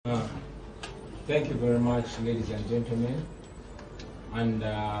Thank you very much, ladies and gentlemen. And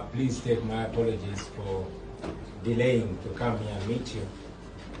please take my apologies for delaying to come here and meet you.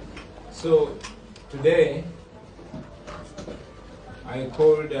 So today, I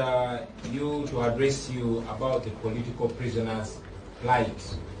called you to address you about the political prisoners'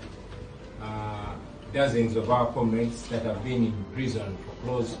 plight. Dozens of our comrades that have been in prison for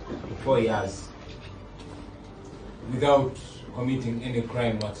close to 4 years without committing any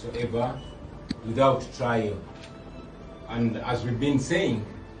crime whatsoever, without trial. And as we've been saying,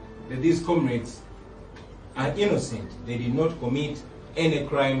 that these comrades are innocent. They did not commit any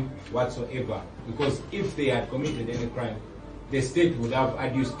crime whatsoever, because if they had committed any crime, the state would have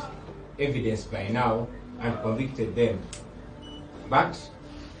adduced evidence by now and convicted them. But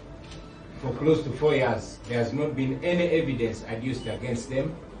for close to 4 years, there has not been any evidence adduced against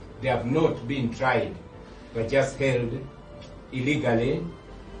them. They have not been tried, but just held illegally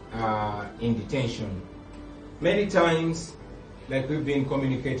in detention. Many times, like we've been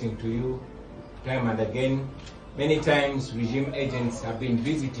communicating to you time and again, many times regime agents have been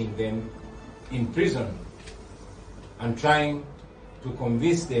visiting them in prison and trying to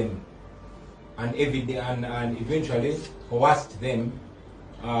convince them and eventually coerced them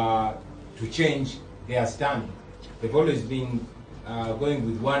to change their stand. They've always been going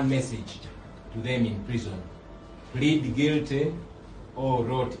with one message to them in prison: plead guilty or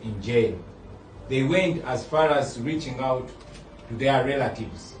rot in jail. They went as far as reaching out to their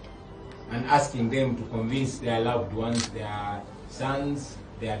relatives and asking them to convince their loved ones, their sons,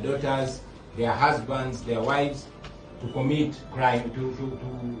 their daughters, their husbands, their wives, to commit crime, to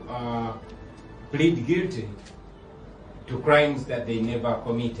plead guilty to crimes that they never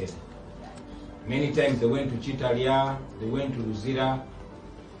committed. Many times they went to Chitalia, they went to Luzira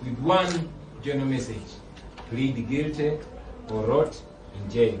with one general message: plead guilty or rot in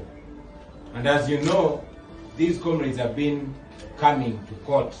jail. And as you know, these comrades have been coming to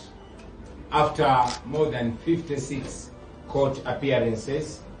court after more than 56 court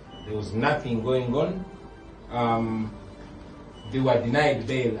appearances. There was nothing going on. They were denied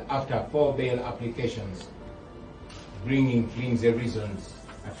bail after 4 bail applications, bringing flimsy reasons.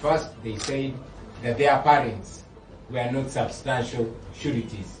 At first, they said that their parents were not substantial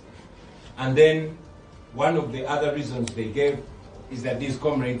sureties. And then one of the other reasons they gave is that these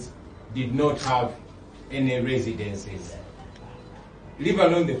comrades did not have any residences, leave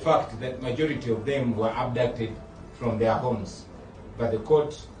alone the fact that majority of them were abducted from their homes. But the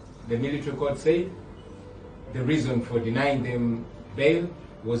court, the military court, said the reason for denying them bail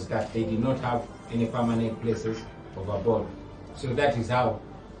was that they did not have any permanent places of abode. So that is how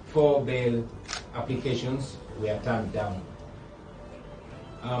 4 bail applications were turned down.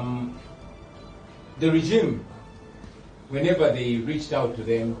 The regime, whenever they reached out to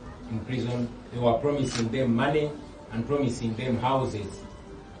them in prison, they were promising them money and promising them houses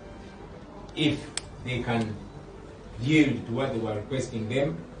if they can yield to what they were requesting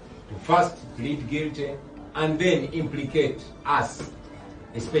them, to first plead guilty and then implicate us,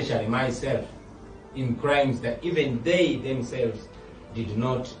 especially myself, in crimes that even they themselves did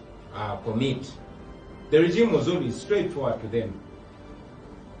not commit. The regime was always straightforward to them,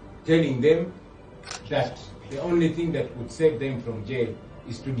 telling them that the only thing that would save them from jail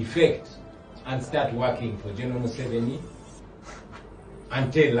is to defect and start working for General Museveni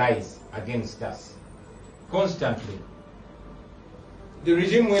and tell lies against us constantly. The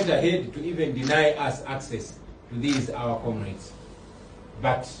regime went ahead to even deny us access to these our comrades.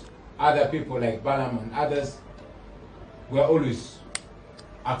 But other people like Balam and others were always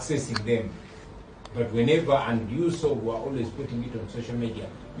accessing them. But whenever, and you saw, we were always putting it on social media.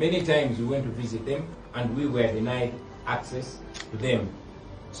 Many times we went to visit them and we were denied access to them.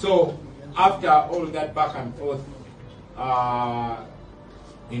 So after all that back and forth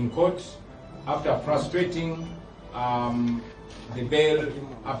in court, after frustrating the bail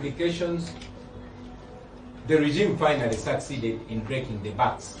applications, the regime finally succeeded in breaking the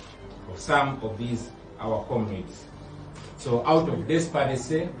backs of some of these our comrades. So out of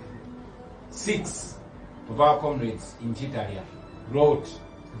desperation, 6 of our comrades in Chitalia wrote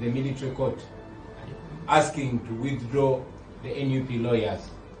to the military court asking to withdraw the NUP lawyers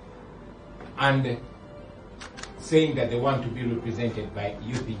and saying that they want to be represented by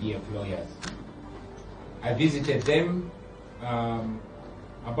UPDF lawyers. I visited them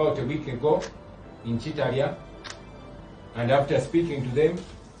about a week ago in Chitalia, and after speaking to them,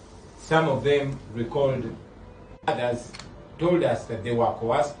 some of them recalled, others told us that they were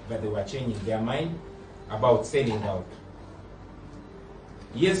coerced, but they were changing their mind about selling out.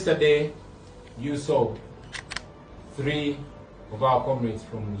 Yesterday, you saw 3 of our comrades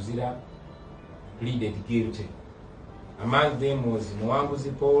from New Zealand pleaded guilty. Among them was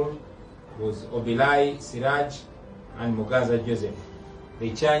Mwambuzi Paul, was Obilai Siraj, and Mugaza Joseph.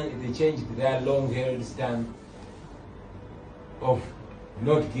 They changed their long-held stand of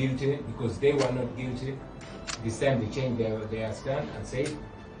not guilty because they were not guilty. This time they changed their stand and said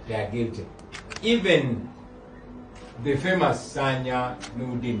they are guilty. Even the famous Sanya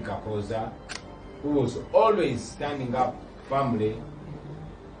Nudin Kakoza, who was always standing up firmly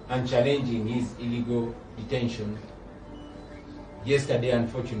and challenging his illegal detention, yesterday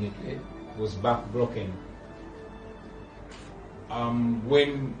unfortunately was backbroken.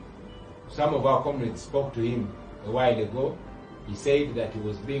 When some of our comrades spoke to him a while ago, he said that he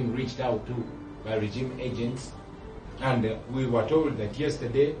was being reached out to by regime agents, and we were told that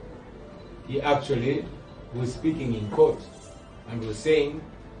yesterday he actually was speaking in court and was saying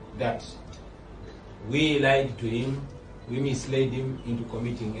that we lied to him, we misled him into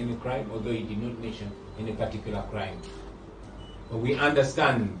committing any crime, although he did not mention any particular crime. But we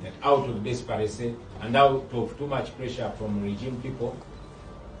understand that out of desperation and out of too much pressure from regime people,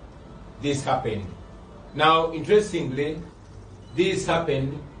 this happened. Now, interestingly, this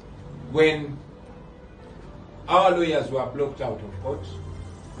happened when our lawyers were blocked out of court,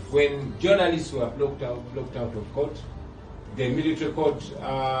 when journalists were blocked out of court. The military court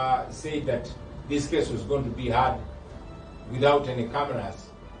said that this case was going to be heard without any cameras,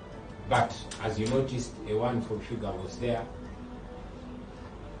 but as you noticed, a one for sugar was there,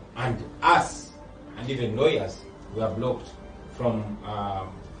 and us and even lawyers were blocked from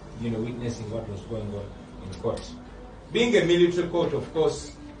witnessing what was going on in court. Being a military court, of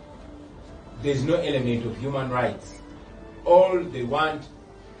course, there's no element of human rights. All they want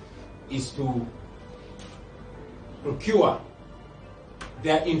is to procure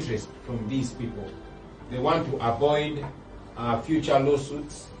their interest from these people. They want to avoid future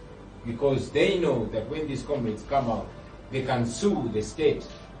lawsuits because they know that when these comrades come out, they can sue the state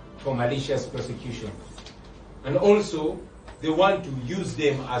for malicious prosecution. And also, they want to use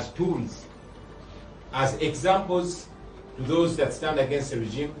them as tools, as examples to those that stand against the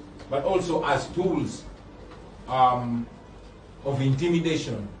regime, but also as tools of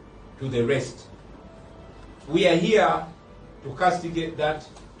intimidation to the rest. We are here to castigate that,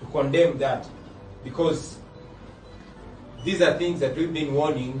 to condemn that, because these are things that we've been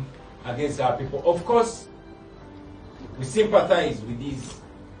warning against our people. Of course, we sympathize with these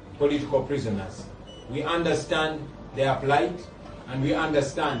political prisoners. We understand their plight, and we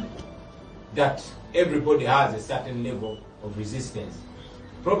understand that everybody has a certain level of resistance.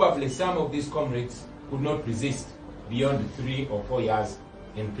 Probably some of these comrades could not resist beyond 3 or 4 years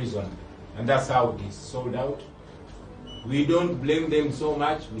in prison, and that's how it is sold out. We don't blame them so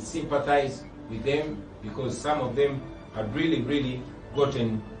much. We sympathize with them because some of them have really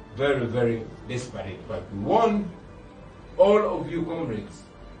gotten very, very desperate. But we warn all of you comrades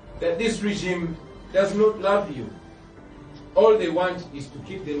that this regime does not love you. All they want is to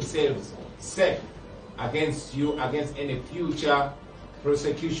keep themselves safe against you, against any future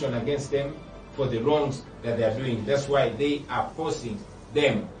prosecution against them for the wrongs that they are doing. That's why they are forcing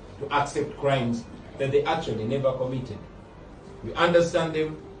them to accept crimes that they actually never committed. We understand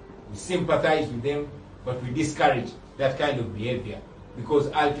them, we sympathize with them, but we discourage that kind of behavior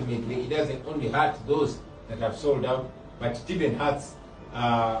because ultimately it doesn't only hurt those that have sold out, but it even hurts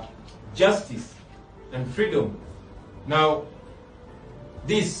justice and freedom. Now,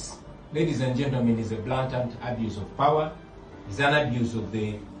 this, ladies and gentlemen, is a blatant abuse of power. It's an abuse of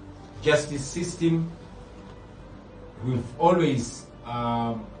the justice system. We've always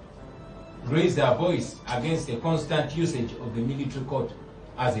raised our voice against the constant usage of the military court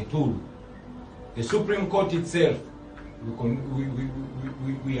as a tool. The Supreme Court itself,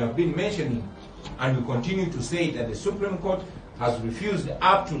 we have been mentioning, and we continue to say that the Supreme Court has refused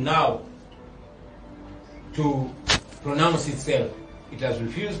up to now to pronounce itself. It has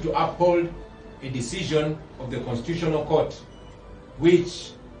refused to uphold a decision of the Constitutional Court,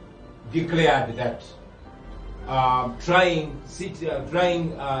 which declared that trying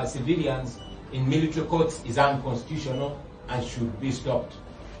civilians in military courts is unconstitutional and should be stopped.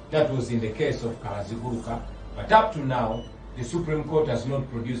 That was in the case of Karaziguruka. But up to now, the Supreme Court has not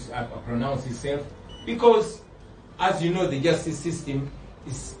pronounced itself because, as you know, the justice system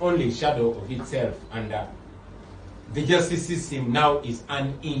is only a shadow of itself, and the justice system now is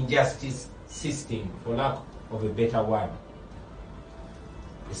an injustice system, for lack of a better word.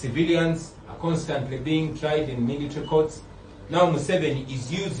 The civilians are constantly being tried in military courts. Now Museveni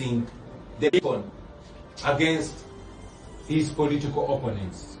is using the weapon against his political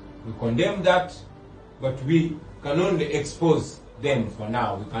opponents. We condemn that, but we can only expose them for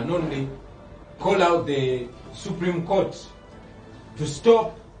now. We can only call out the Supreme Court to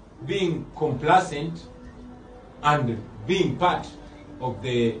stop being complacent and being part of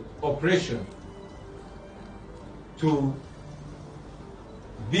the operation, to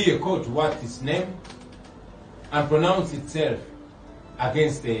be a court worth its name and pronounce itself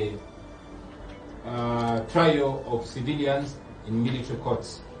against the trial of civilians in military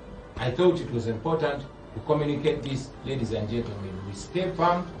courts. I thought it was important to communicate this, ladies and gentlemen. We stay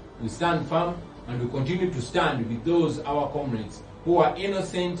firm, we stand firm, and we continue to stand with those our comrades who are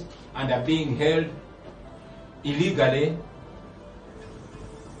innocent and are being held illegally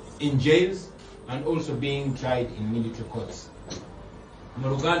in jails and also being tried in military courts. Mu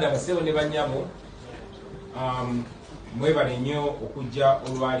Luganda basewo ne banyabo mwebale nnyo okujja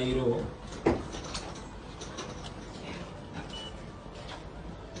olwaleero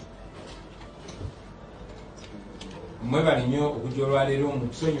mu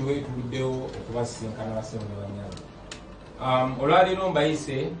kusonyiwa etuluddewo okubasinkana basewo ne banyabo. Olwaleero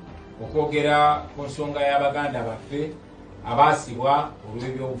mbayise okwogera ku nsonga y'Abaganda baffe abaasibwa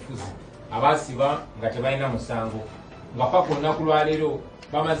olw'ebyobufuzi, abaasibwa nga tebalina musango, nga pa ku lunaku lwaleero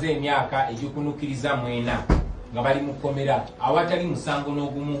bamaze emyaka egikunukiriza 4 nga bali mu kkomera awatali musango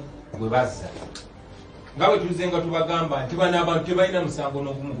n'ogumu gwe bazza. Nga bwe tulize nga tubagamba nti bano abantu tebalina musango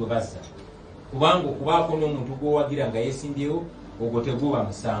n'ogumu gwe bazza, kubanga okubaako n'omuntu gw'owagira nga yeesimbyewo ogwo teguba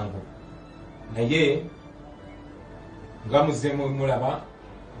musango. Naye nga muzzemu mulaba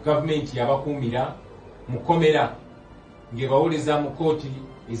gavumenti yabakuumira mu kkomera ng'ebawoleza mu kooti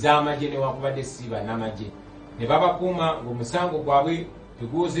ez'amagye newankubadde si bannamagye, ne babakuuma ng'omusango gwabwe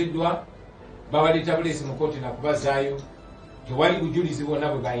teguwozeddwa, babaleeta buleesi mu kooti nakubazaayo, tewali bujulizi bwonna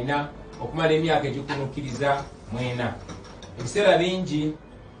bwe balina okumala emyaka egikunukkiriza 4. Ebiseera bingi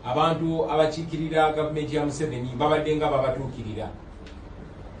abantu abakiikirira gavumenti ya Museveni babadde nga babatuukirira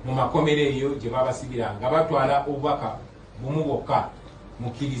mu makomero eyo gye babasibira nga batwala obubaka bumu bwokka,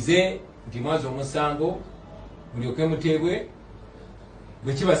 mukkirize nti mwazi omusango mulyoke muteebwe,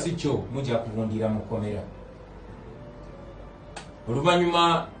 bwe kiba si kyo mujja kugundira mu kkomera.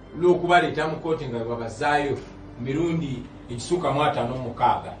 Oluvannyuma lw'okubaleeta mu kooti nga babazaayo mirundi egisukka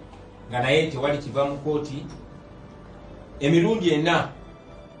 56 nga naye tewali kiva mu kooti, emirundi 4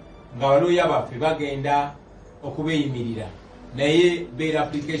 nga balooya baffe bagenda okubeeyimirira naye bail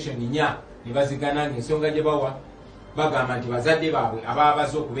application 4 ne bazigana ng'ensonga gye bawa bagamba nti bazadde baabwe ababa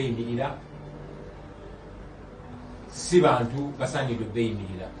baze okubeeyimirira si bantu basaanidde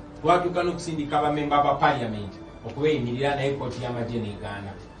okubeeyimirira. Twatuuka n'okusindika abamemba ba parliament okubeeyimirira naye kooti y'amagye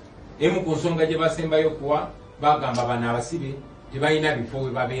n'egaana. Emu ku nsonga gye basembayo kuwa bagamba bano abasibe tebalina bifo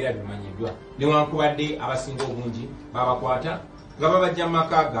we babeera bimanyiddwa, newankubadde abasinga obungi babakwata nga babajja mu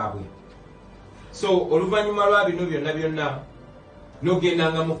maka gaabwe. So oluvannyuma lwa bino byonna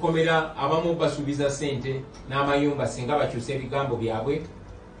n'ogendanga mu kkomera abamu basuubiza ssente n'amayumba singa bakyusa ebigambo byabwe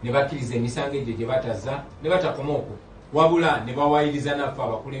ne bakkiriza emisango egyo gye batazza ne batakoma okwo, wabula ne bawaayiriza naffe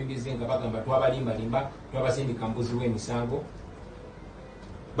abakulembeze nga bagamba twabalimbalimba twabasindika mbuzi w'emisango.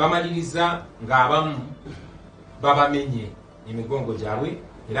 Bamaliriza ng'abamu babamenye emigongo gyabwe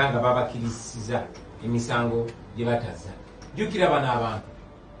era nga babakkirisiza emisango gye batazza. Jjukira bano abantu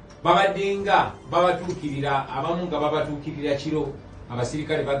babadde nga babatuukirira, abamu nga babatuukirira kiro,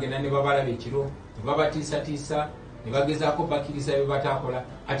 abasirikale bagenda ne babalaba ekiro ne babatiisatiisa ne bagezaako bakkiriza bye bataakola,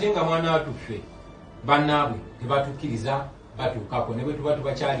 ate nga mwana watuffe bannaabwe tebatukkiriza batuukako, ne bwe tuba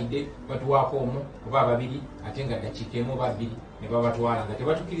tubakyalidde batuwaako omu oba babiri ate nga ddakiika emu oba bbiri ne babatwala nga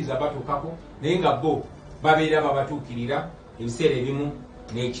tebatukkiriza batuukako, naye nga bo babeera babatuukirira ebiseera ebimu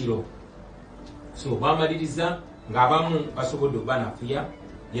n'ekiro. So bamaliriza ng'abamu basobodde okubanafuya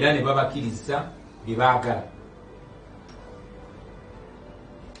era ne babakkiriza bye baagala.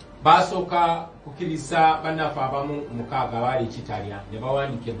 Basooka kukkiriza bannaffe abamu 6 abaali Kitalya ne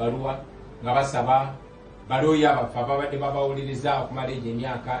bawandiika ebbaluwa nga basaba balooya baffe ababadde babawolereza okumala egyo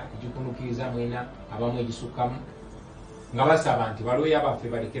emyaka egikunukiriza 4 abamu egisukkamu, nga basaba nti balooya baffe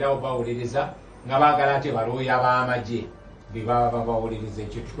balekerawo bawolereza nga baagala ate balooya b'amagye be baba babawolereza.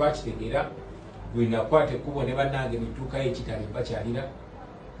 Ekyo twakitegeera bwe nakwata ekkubo ne bannange ne tutuukayo Kitalya bakyalira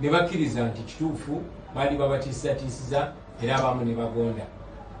ne bakkiriza nti kituufu baali babatiisatiisiza era abamu ne bagonda.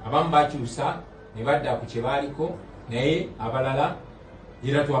 Abamu bakyusa ne badda ku kye baaliko, naye abalala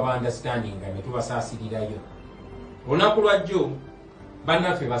era twabaandastandinga ne tubasaasirirayo. Olunaku lwajjo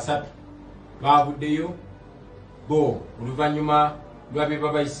bannaffe 3 baavuddeyo bo oluvannyuma lwa bye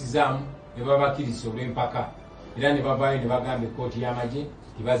babayisizaamu ne babakkiriza olw'empaka era ne bavaayo ne bagamba ekkooti y'amagye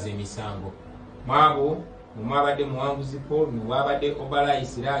tibazza emisango. Mwabo mwe mwabadde Muwanguzi Paul, mwe mwabadde Obala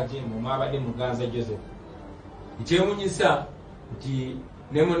Isiraje, mwe mwabadde Muganza Joseph. Ekyewuunyisa nti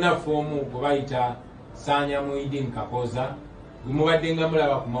ne munnaffe omu gwe bayita Sanya Muhyiddin Kakoza gwe mubadde nga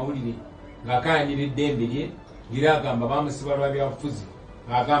mulaba ku mawulire ng'akayanira eddembe lye ng'era agamba bamusiba lwa byabufuzi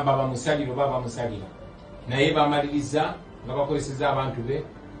agamba bamusalira oba bamusalira naye bamaliriza nga bakozeseza abantu be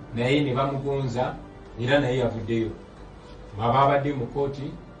naye ne bamugonza era naye yavuddeyo babadde mu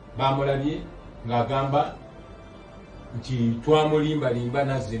kooti bamulabye ng'agamba nti twamulimbalimba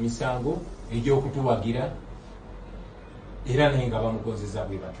nazza emisango egy'okutuwagira era naye nga bamugonzeza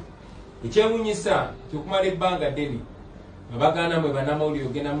bwe batyo. Ekyewuunyisa kyokumala ebbanga ddene nga bagaana mwe bannamawulire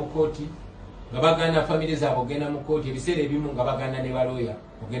ogenda mu kooti nga bagaana famire zaabwe ogenda mu kooti ebiseera ebimu nga bagaana ne balooya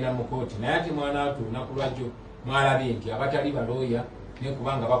ogenda mu kooti naye ate mwana watu olunaku lwajjo mwalabye nti abatali balooya ne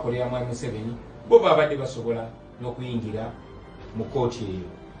kubanga bakolera mwami Museveni bo babadde basobola n'okuyingira mu kooti eyo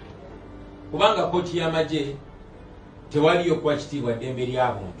kubanga kooti y'amagye tewaliyo kuwa kitiibwa ddembe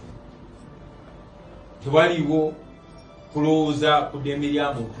ly'abantu tewaliwo kulowooza ku ddembe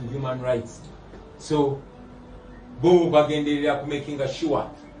lya muntu human rights so bo bagenderera ku making sure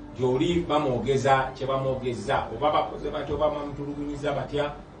gy'oli bamwogeza kye bamwogeza oba bakoze batya oba bamutulugunyiza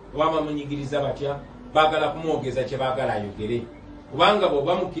batya oba bamunyigiriza batya baagala kumwogeza kye baagala ayogere kubanga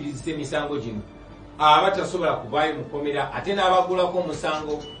bw'oba mukkiriza emisango gino abatasobola kuvaayo mukomera ate n'abagulako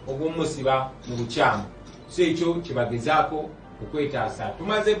omusango ogw'omusiba mu bukyamu so ekyo kyebagezaako okwetaasa.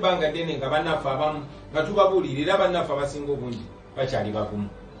 Tumaze ebbanga ddene nga bannaffe abamu nga tubabuulira era bannaffe abasinga obungi bakyali bagumu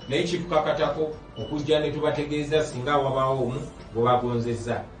naye kitukakatako okujja ne tubategeeza singa wabaawo omu gwe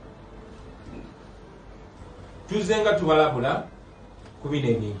bagonzezza tuzze nga tubalabula ku bino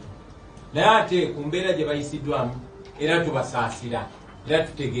ebintu naye ate ku mbeera gye bayisiddwamu era tubasaasira era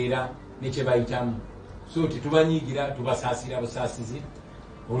tutegeera ne kye bayitamu so tetubanyiigira tubasaasira busaasizi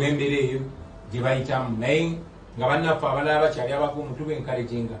olw'embeera eyo gye bayitamu naye nga bannaffe abalala bakyali abagumu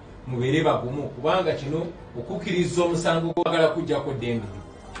tubenkalejenga mubeere bagumu kubanga kino okukkiriza omusango gwagala kujjako ddembe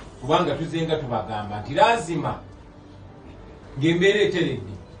kubanga tuzenga tubagamba nti lazima ng'embeera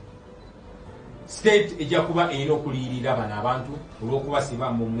eteredde state ejja kuba erina okuliyirira bano abantu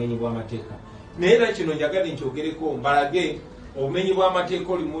olw'okubasiba mu bumenyi bw'amateeka naye era kino njagadde nkyogereko mbalage obumenyi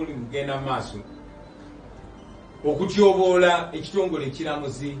bw'amateeka olimu mugenda mu maaso okutyoboola ekitongole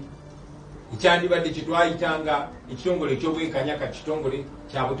ekiramuzi ekyandibadde kyetwayitanga ekitongole ekyobwenkanya kati kitongole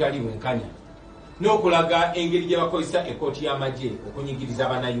kya butali bwenkanya n'okulaga engeri gye bakozesa ekooti y'amagye okunyigiriza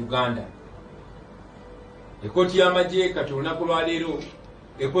bannayuganda. Ekooti y'amagye kati olunaku lwaleero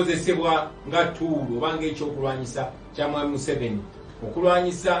ekozesebwa nga tuulu oba ng'ekyokulwanyisa kya mwami Museveni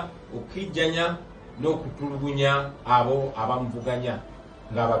okulwanyisa okukijjanya n'okutulugunya abo abamuvuganya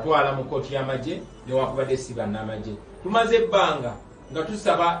ng'abatwala mu kooti y'amagye newankubadde si bannamagye. Tumaze ebbanga nga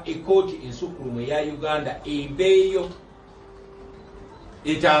tusaba ekooti ensukulumu eya Uganda ebeeyo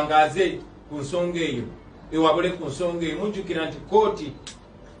etangaze ku nsonga eyo ewabule ku nsonga eyo. Munjukira nti kooti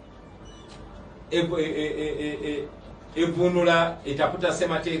evunula etaputa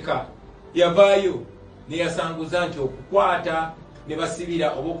ssemateeka yavaayo neyasanguza nti okukwata ne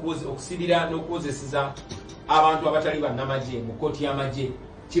basibira oba okusibira n'okuwozeseza abantu abatali bannamagye mu kooti y'amagye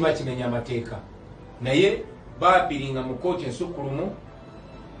kiba kimenya amateeka. Naye baapiringa mu kooti ensukulumu,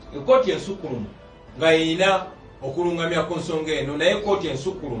 ekooti ensukulumu nga erina okulungamya ku nsonga eno, naye kooti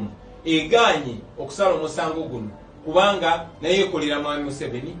ensukulumu egaanye okusala omusango guno kubanga naye ekolera mwami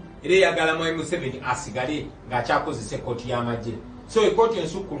Museveni era eyagala mwami Museveni asigale ng'akyakozesa ekooti y'amagye. So ekooti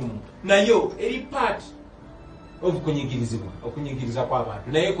ensukulumu nayo eri part of okunyigiriza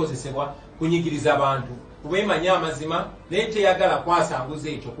kw'abantu, naye ekozesebwa kunyigiriza abantu kuba emanya amazima naye teyagala kwasanguza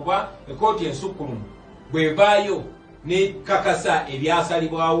ekyo kuba ekooti ensukulumu bwevaayo nekakasa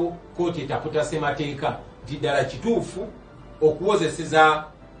ebyasalibwawo kooti etaputa ssemateeka nti ddala kituufu okuwozeseza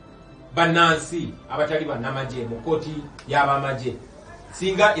bannansi abatali bannamagye mu kooti y'abamagye.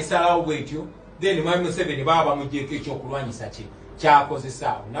 Singa esalawo bwetyo then mwami Museveni baba bamugjeeko ekyokulwanyisa kye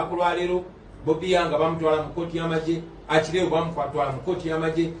kyakozesa. Olunaku lwaleero Bobi nga bamutwala mu kooti y'amagye, Akireewo bamutwala mu kooti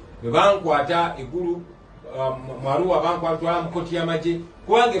y'amagye, bwe bankwata eggulu Mwaruwa bankwatwala mu kooti y'amagye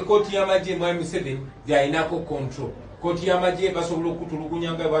kubanga ekooti y'amagye mwami Museveni gy'alinako control. Kooti y'amagye basobola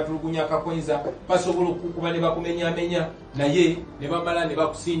okutulugunya nga batulugunya Kakonza, basobola okukuba ne bakumenyamenya naye ne bamala ne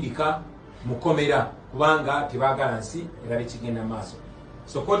bakusindika mu kkomera kubanga tebaagala nsi erabe kigenda maaso.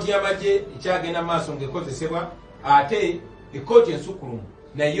 So kooti y'amagye ekyagenda maaso ng'ekozesebwa, ate ekooti ensukulumu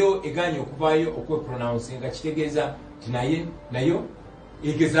nayo eganye okuvaayo okwepronounce nga kitegeeza nti nayo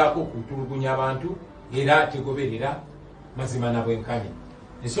egezaako okutulugunya abantu era tegoberera mazima na bwenkanya.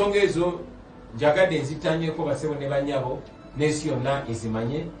 Ensonga ezo njagadde nzitanyeko basebo ne banyabo n'ensi yonna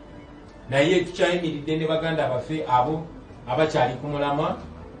ezimanye, naye tukyayimiridde ne baganda baffe abo abakyali ku mulamwa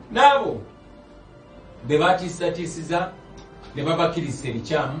n'abo be batiisatiisiza ne babakkiriza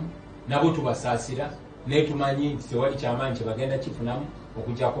ebikyamu nabo tubasaasira naye tumanyi nti tewali kyamaanyi kye bagenda kifunamu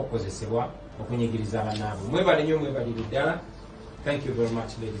okujjako okukozesebwa okunyigiriza bannaabwe. Mwebale nnyo, mwebalire ddala. Thank you very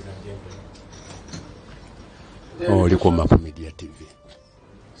much, ladies and gentlemen. Oliko Mapu Media TV.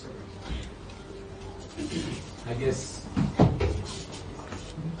 I guess.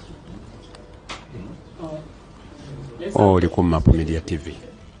 Oliko Mapu Media TV.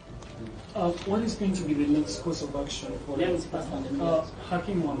 What is going to be the next course of action for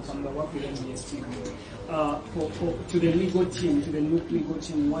Hakim One from the Bwaganbye TV? To the legal team, to the legal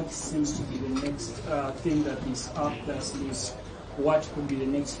team, what seems to be the next thing that is up that's this? What could be the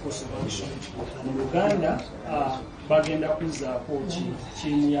next course of action? In Uganda, bagenda kuzaako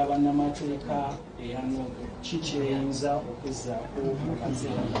tiimu y'abannamateeka eyanogo kikyeyinza okuzaako mu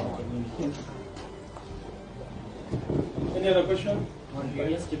kaseera k'obulimi. Any other question?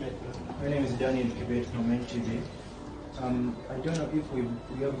 Yes, Kibet. My name is Daniel Kibet from NTV. I don't know if we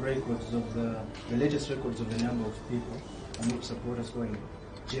have records of the latest records of the number of people and which supporters who are in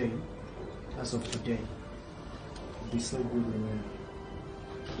jail as of today. It would be so good when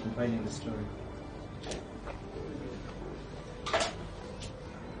you're compiling the story.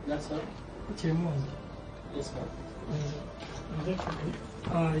 That's all? Yes, sir.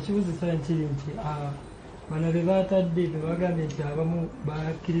 Ekibuzo kiri nti bano be baatadde be bagambye nti abamu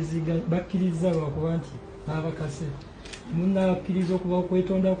bakkiriza lwakuba nti baabakase munnabakkiriza okuba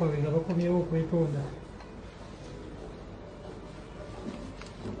okwetonda kwabwe nga bakomyewo okwetonda.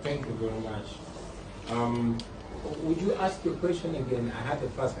 Thank you very much. Would you ask your question again? I had the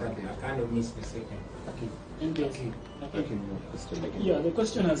first part, I kind of missed the second. Yeah, the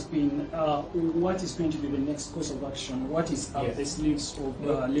question has been, what is going to be the next course of action? What is up the sleeves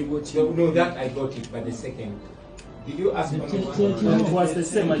of legal team? No, that I got it, but the second. Did you ask me? It was the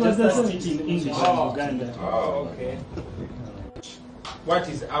same, I just asked it in English in Uganda. Oh, okay. What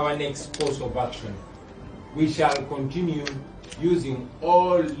is our next course of action? We shall continue using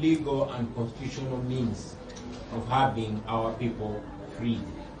all legal and constitutional means of having our people free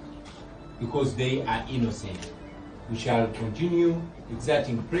because they are innocent. We shall continue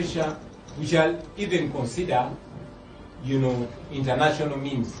exerting pressure. We shall even consider, international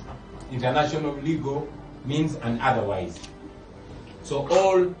means, international legal means and otherwise. So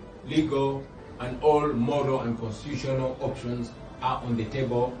all legal and all moral and constitutional options are on the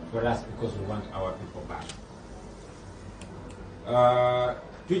table for us because we want our people back.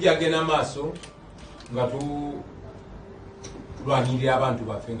 Tujagena maso nga tulwanirira abantu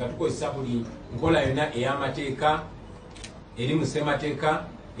baffe nga tukozesa buli nkola yonna ey'amateeka eri mu ssemateeka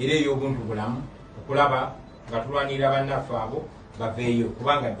era ey'obuntu bulamu okulaba nga tulwanirira bannaffe abo baveeyo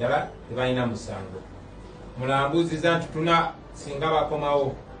kubanga ddala tebalina musango. Mulambuuziza nti tuna singa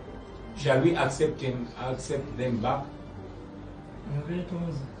bakomawo, shall we accept them back?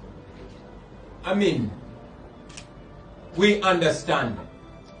 I mean, we understand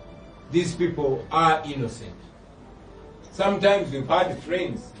these people are innocent. Sometimes we've had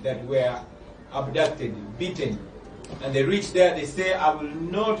friends that were abducted, beaten, and they reach there, they say, I will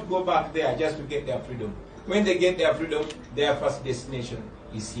not go back there just to get their freedom. When they get their freedom, their first destination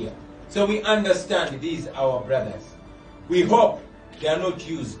is here. So we understand these are our brothers. We hope they are not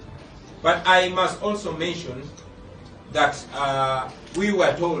used. But I must also mention that we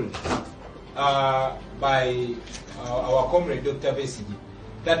were told by our comrade Dr. Besigi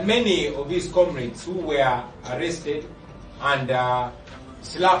that many of his comrades who were arrested and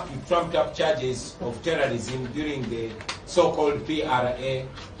slapped with trumped up charges of terrorism during the so-called PRA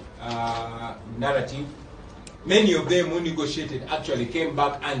narrative, many of them who negotiated actually came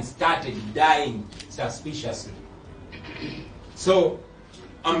back and started dying suspiciously. So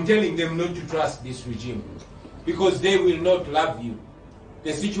I'm telling them not to trust this regime because they will not love you.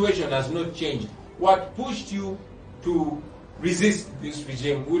 The situation has not changed. What pushed you to resist this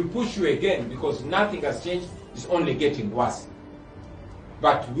regime will push you again because nothing has changed. It's only getting worse.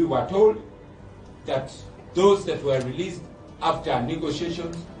 But we were told that those that were released after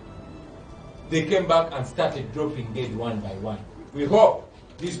negotiations, they came back and started dropping dead one by one. We hope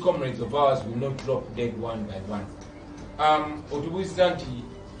these comrades of ours will not drop dead one by one. Otubuuza nti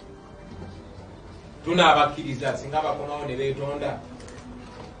tunabakkiriza singa bakomawo ne beetonda.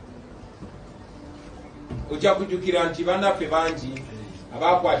 Ojja kujjukira nti bannaffe bangi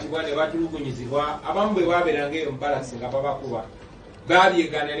abaakwatibwa ne batulugunyizibwa abamu bwe baabeeranga eyo mubalasi nga babakuba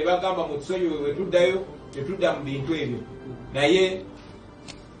baabyegana ne bagamba mu tusonyiwe bwe tuddayo tetudda mu bintu ebyo naye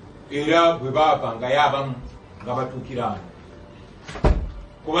era bwe baavangayo abamu nga batuukira awo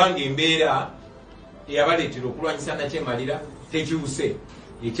kubanga embeera eyabaleetera okulwanyisa nakyemalira tekiwuse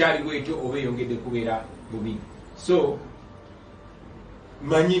ekyaliwo ekyo oba eyongedde kubeera bubi. So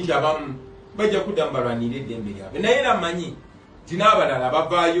manyi nti abamu bajja kudda mbalwanira eddembe lyabwe naye era manyi nti n'abalala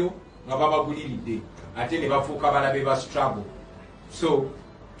bavaayo nga babaguliridde ate ne bafuuka balabe ba struggle. So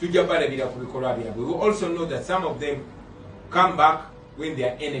tujja balabira ku bikolwa byabwe. We also know that some of them come back when they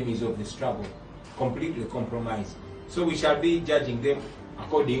are enemies of the struggle, completely compromised. So we shall be judging them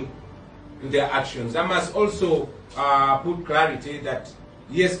according to their actions. I must also put clarity that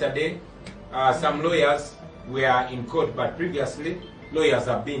yesterday some lawyers were in court, but previously lawyers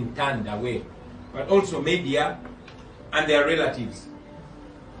have been turned away. But also media and their relatives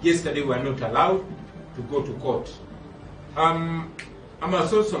yesterday were not allowed to go to court. I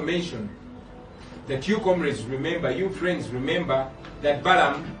must also mention that you comrades remember, you friends remember that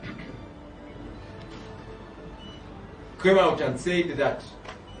Balaam came out and said that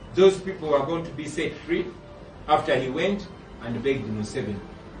those people were going to be set free after he went and begged Museveni.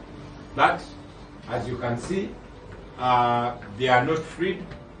 But as you can see, they are not freed,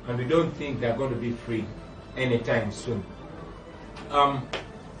 and we don't think they are going to be freed anytime soon.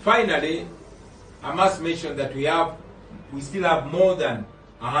 Finally, I must mention that we still have more than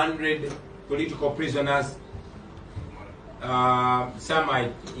 100 political prisoners. Some are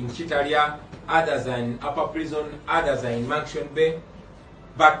in Chitalia, others are in upper prison, others are in Bwaganbye.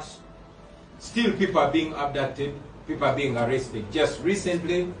 But still people are being abducted, people are being arrested. Just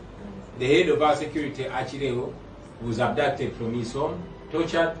recently, the head of our security, Achireo, was abducted from his home,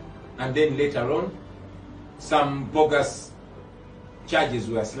 tortured, and then later on, some bogus charges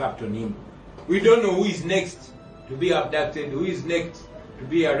were slapped on him. We don't know who is next to be abducted, who is next to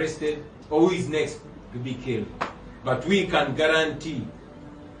be arrested, or who is next to be killed. But we can guarantee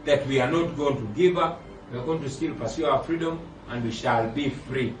that we are not going to give up. We are going to still pursue our freedom, and we shall be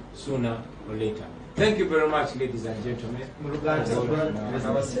free sooner or later. Thank you very much, ladies and gentlemen.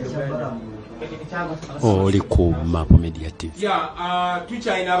 Oli ku Mapu Media TV.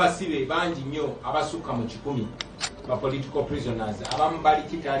 Tukyalina abasibe bangi nnyo abasukka mu 10 ba political prisoners. Abamu bali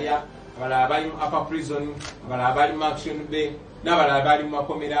Kitalya, abalala bali mu upper prison, abalala bali mu Action Bay, n'abalala bali mu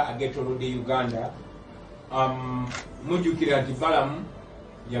makomera ageetoolodde Uganda. Mujjukira nti Balamu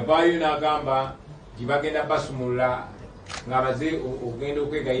yavaayo n'agamba nti bagenda basumulula ng'amaze okugenda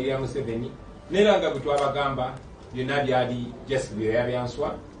okwegayirira Museveni, neera nga bwe twabagamba byonna byali just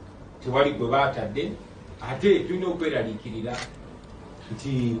byabyanswa, tewali gwe baatadde. Ate tulina okweraliikirira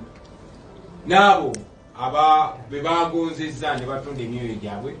nti n'abo be bagonzezza ne batunda emyoyo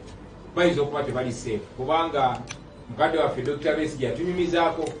gyabwe bayinza okuba tebali safe, kubanga mukadde waffe Dr. Besigye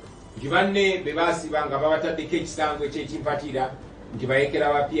yatunyumizaako nti banne be baasiba nga babataddeko ekisango ekyekimpatira nti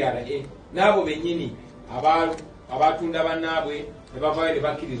bayekera ba PRA, n'abo bennyini abatunda bannaabwe ne bavaayo ne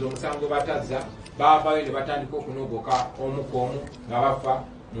bakkiriza omusango batazza, baavaayo ne batandika okunogoka omu ku omu nga bafa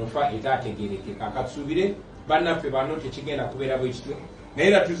mu nfa etaategeerekeka. Katusuubire bannaffe bano tekigenda kubeera bwe kityo, naye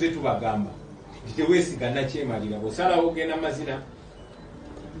era tuzze tubagamba nti teweesiga nakyemalira. Bw'osalawo ogenda mazina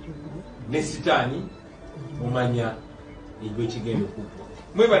ne sitaani omanya egwe kigenda okuggwa.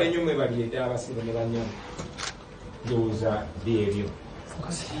 Mwebale nnyo, mwebalire ddala abasibe ne bannyabo. Ndowooza bye ebyo.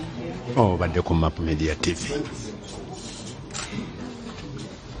 Obadde ku Mapu Media TV.